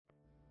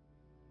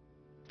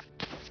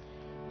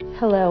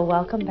Hello,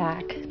 welcome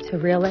back to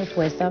Real Life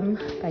Wisdom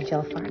by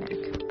Jill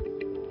Farnick.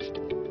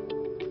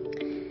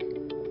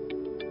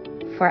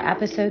 For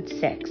episode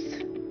 6,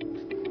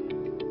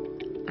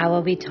 I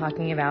will be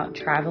talking about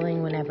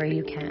traveling whenever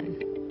you can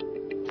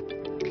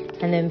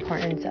and the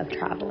importance of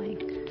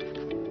traveling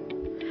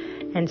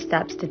and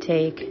steps to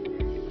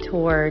take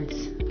towards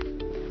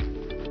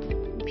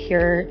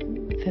pure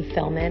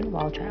fulfillment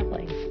while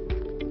traveling.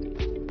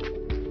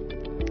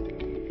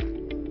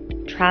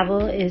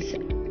 Travel is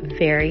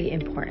very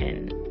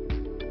important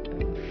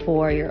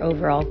for your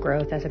overall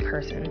growth as a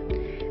person.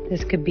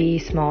 This could be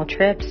small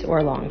trips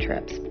or long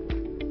trips.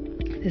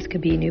 This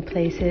could be new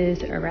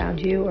places around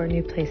you or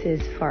new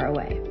places far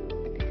away.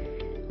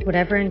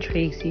 Whatever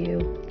intrigues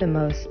you the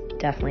most,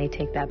 definitely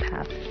take that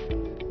path.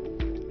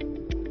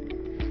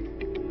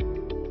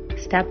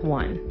 Step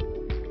 1.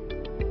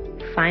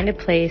 Find a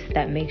place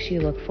that makes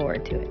you look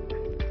forward to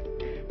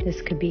it.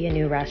 This could be a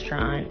new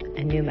restaurant,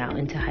 a new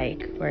mountain to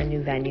hike, or a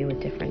new venue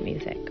with different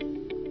music.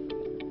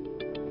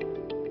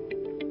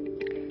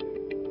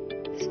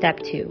 Step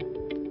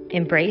 2.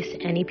 Embrace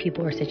any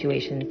people or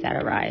situations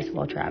that arise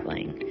while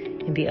traveling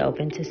and be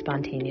open to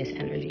spontaneous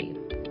energy,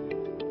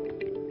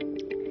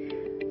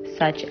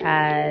 such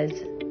as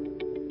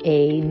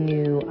a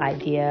new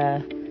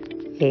idea,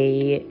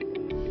 a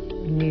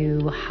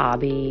new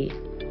hobby,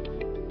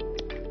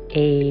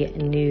 a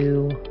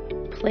new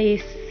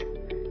place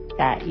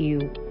that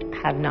you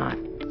have not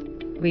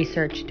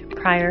researched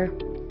prior,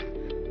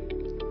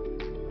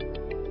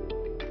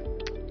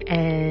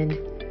 and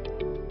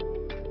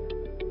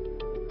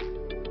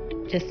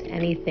just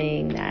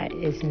anything that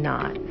is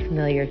not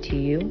familiar to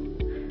you,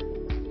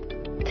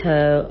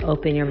 to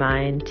open your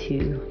mind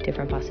to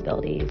different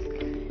possibilities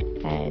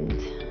and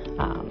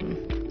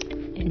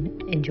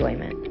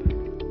enjoyment.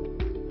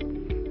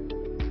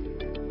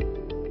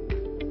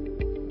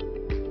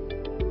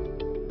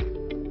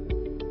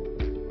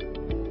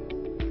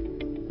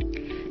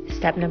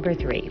 Step number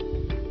 3.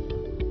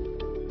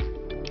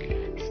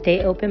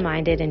 Stay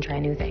open-minded and try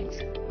new things.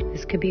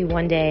 This could be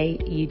one day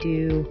you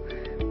do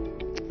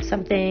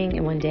something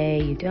and one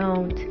day you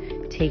don't.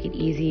 Take it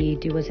easy,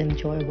 do what's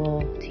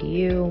enjoyable to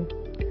you,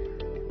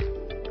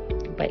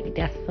 but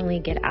definitely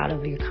get out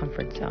of your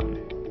comfort zone.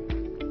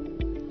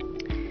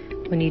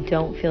 When you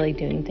don't feel like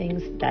doing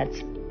things,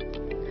 that's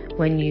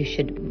when you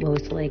should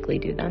most likely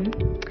do them,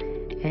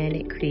 and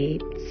it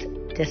creates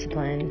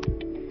discipline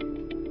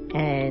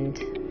and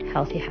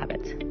healthy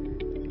habits.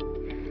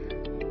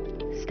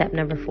 Step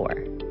number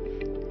 4.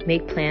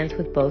 Make plans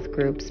with both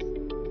groups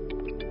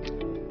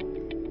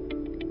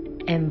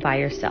and by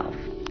yourself.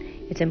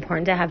 It's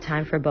important to have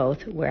time for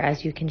both,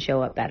 whereas you can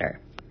show up better.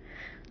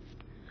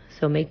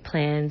 So make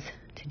plans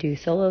to do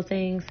solo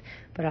things,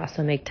 but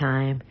also make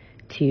time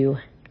to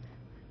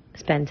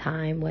spend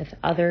time with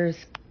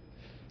others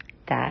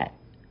that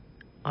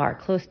are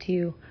close to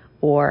you,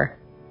 or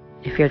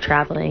if you're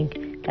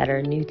traveling, that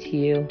are new to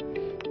you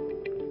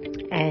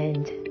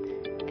and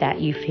that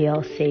you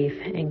feel safe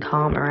and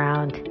calm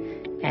around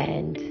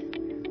and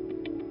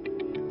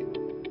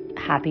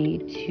happy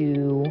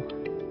to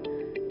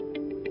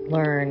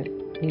learn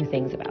new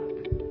things about.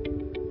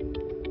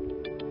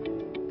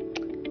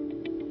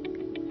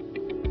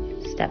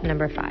 Step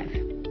number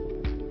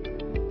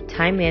 5.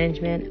 Time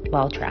management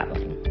while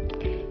traveling.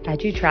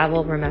 As you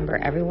travel, remember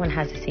everyone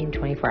has the same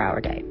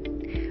 24-hour day.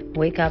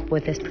 Wake up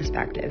with this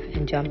perspective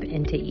and jump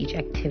into each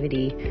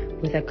activity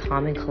with a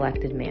calm and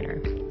collected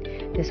manner.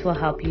 This will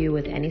help you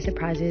with any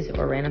surprises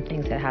or random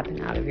things that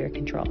happen out of your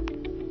control.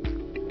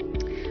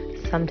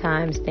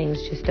 Sometimes things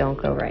just don't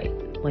go right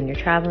when you're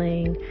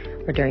traveling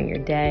or during your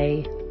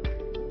day.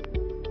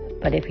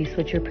 But if you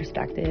switch your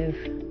perspective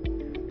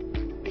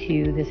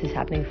to this is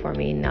happening for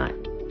me, not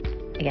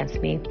against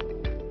me,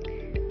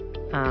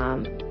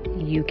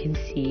 you can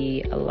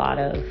see a lot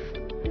of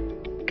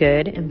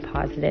good and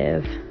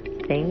positive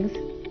things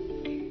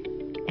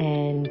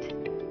and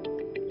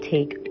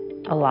take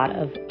a lot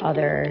of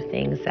other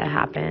things that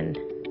happen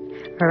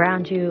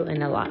around you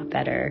in a lot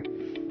better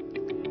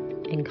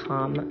and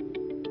calm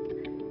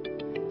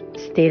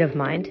state of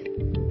mind.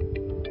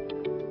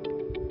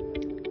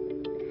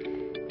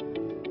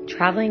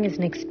 Traveling is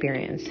an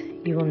experience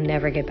you will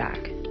never get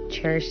back.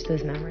 Cherish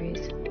those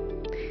memories.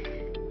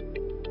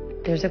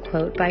 There's a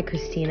quote by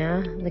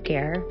Christina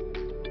Laguerre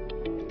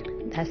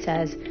that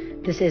says,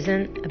 "This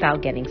isn't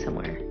about getting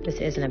somewhere. This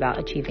isn't about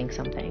achieving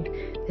something.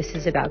 This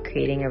is about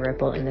creating a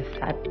ripple in the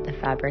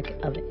fabric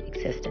of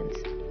existence."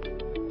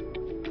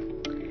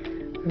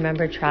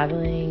 Remember,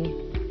 traveling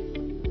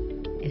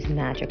is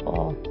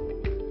magical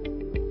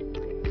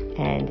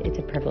and it's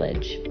a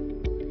privilege.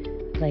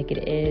 Like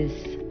it is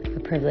a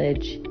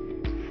privilege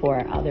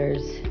for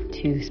others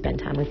to spend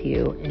time with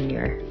you in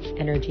your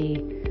energy,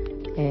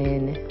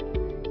 in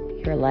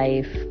your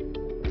life,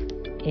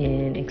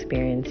 in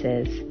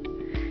experiences.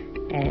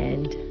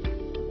 And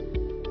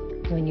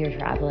when you're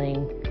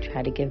traveling,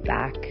 try to give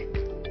back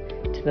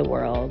to the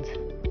world,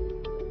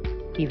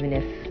 even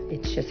if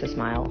it's just a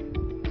smile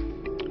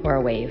or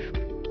a wave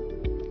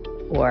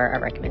or a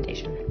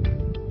recommendation.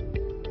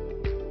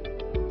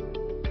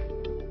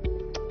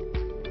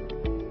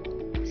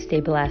 Stay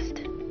blessed.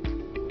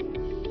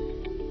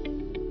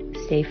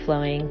 Stay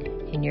flowing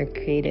in your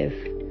creative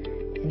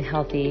and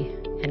healthy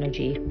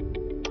energy.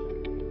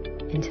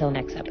 Until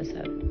next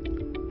episode.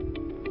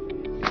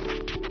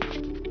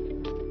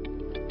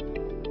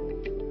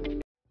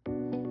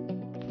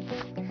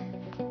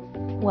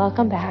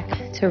 Welcome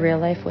back to Real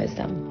Life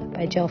Wisdom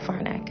by Jill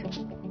Farnack.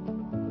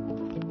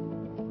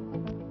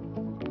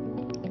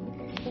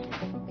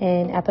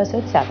 In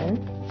episode 7,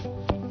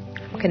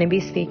 I'm going to be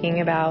speaking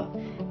about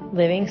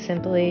living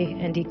simply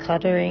and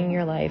decluttering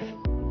your life.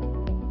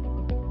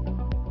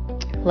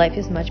 Life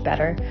is much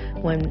better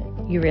when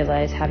you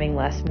realize having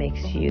less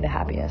makes you the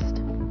happiest.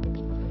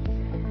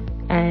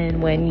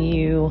 And when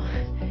you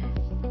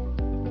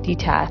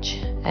detach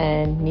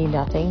and need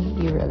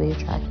nothing, you really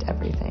attract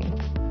everything.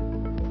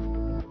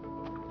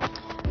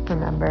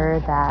 Remember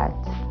that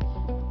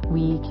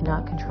we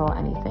cannot control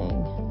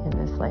anything in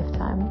this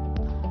lifetime.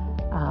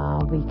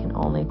 We can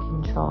only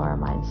control our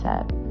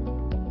mindset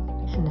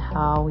and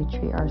how we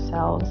treat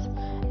ourselves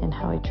and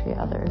how we treat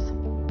others.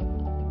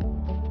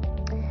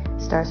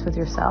 It starts with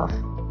yourself.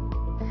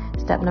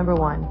 Step number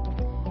 1,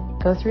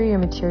 go through your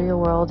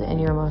material world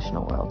and your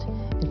emotional world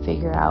and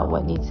figure out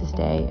what needs to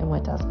stay and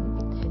what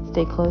doesn't.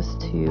 Stay close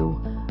to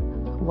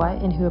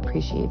what and who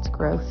appreciates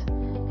growth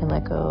and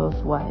let go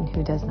of what and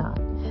who does not.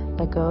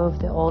 Let go of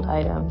the old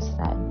items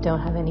that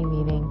don't have any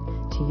meaning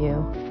to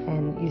you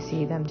and you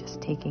see them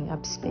just taking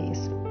up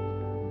space.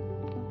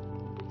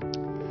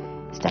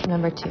 Step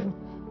number 2,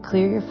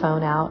 clear your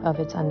phone out of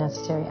its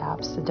unnecessary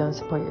apps that don't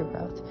support your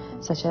growth,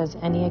 such as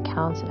any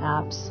accounts and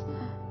apps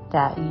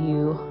that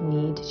you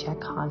need to check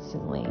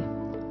constantly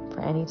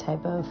for any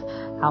type of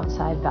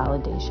outside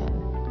validation.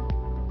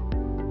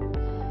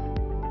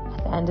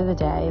 At the end of the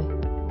day,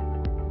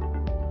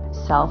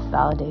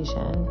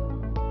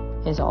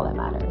 self-validation is all that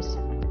matters.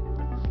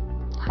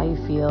 How you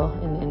feel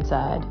in the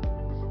inside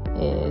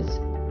is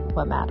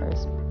what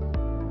matters.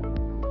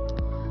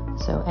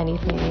 So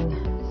anything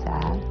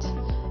that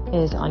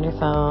is on your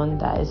phone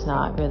that is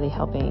not really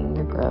helping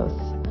your growth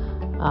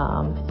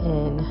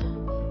in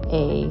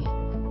a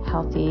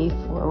healthy,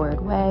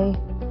 forward way,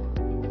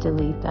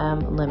 delete them,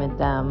 limit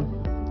them,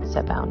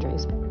 set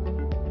boundaries.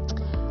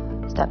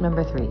 Step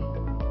number 3,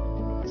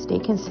 stay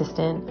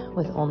consistent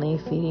with only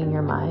feeding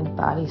your mind,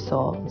 body,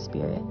 soul, and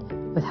spirit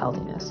with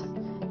healthiness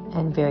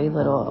and very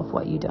little of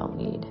what you don't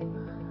need.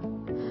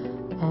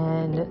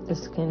 And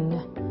this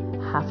can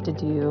have to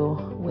do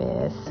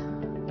with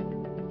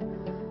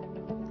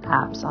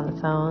apps on the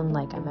phone,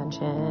 like I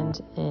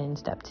mentioned in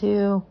step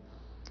 2,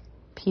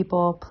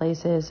 people,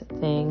 places,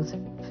 things,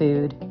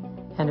 food,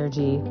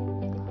 energy,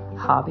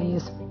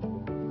 hobbies,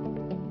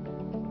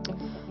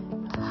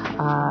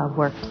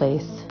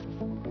 workplace,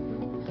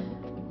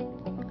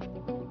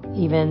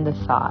 even the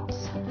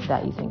thoughts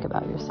that you think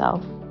about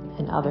yourself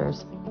and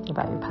others,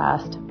 about your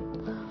past.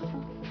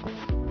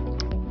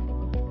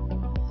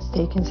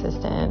 Stay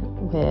consistent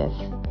with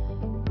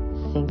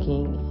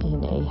thinking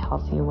in a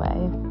healthy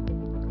way.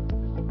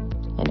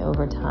 And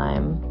over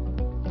time,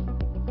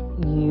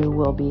 you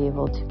will be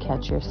able to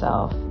catch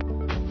yourself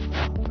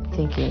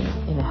thinking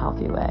in a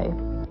healthy way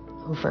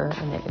over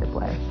a negative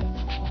way.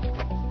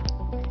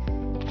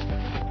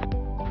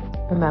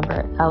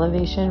 Remember,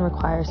 elevation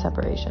requires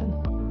separation.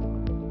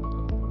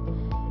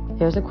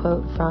 There's a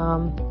quote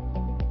from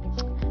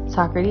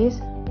Socrates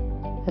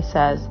that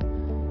says,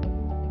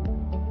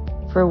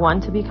 "For one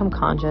to become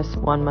conscious,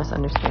 one must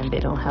understand they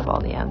don't have all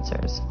the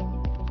answers."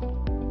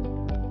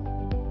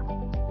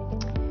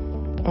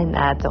 And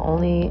that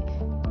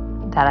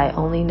I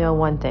only know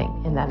one thing,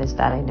 and that is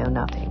that I know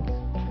nothing.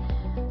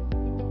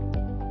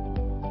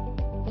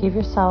 Give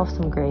yourself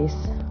some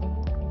grace.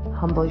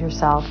 Humble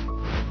yourself.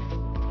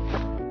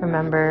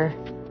 Remember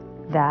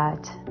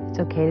that it's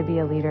okay to be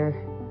a leader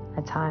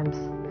at times,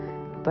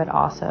 but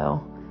also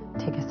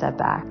take a step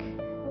back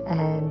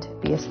and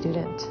be a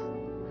student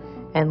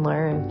and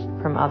learn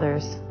from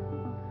others'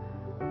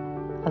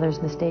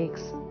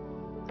 mistakes,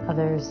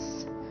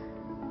 others'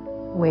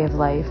 way of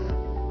life,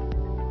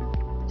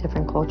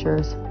 different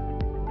cultures.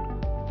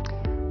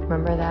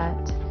 Remember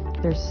that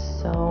there's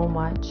so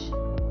much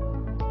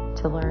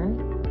to learn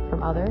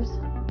from others.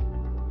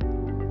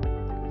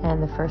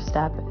 And the first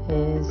step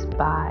is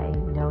by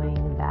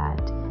knowing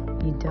that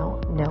you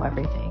don't know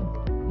everything.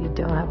 You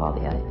don't have all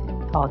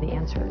the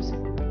answers.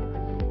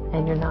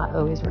 And you're not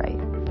always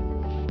right.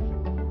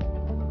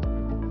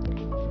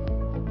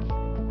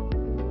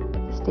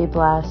 Stay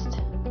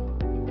blessed.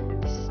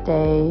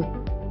 Stay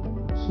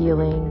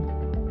healing.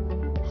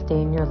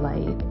 Stay in your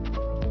light.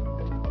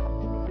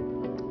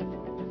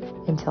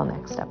 Until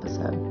next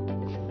episode.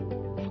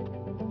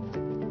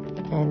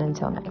 And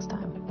until next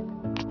time.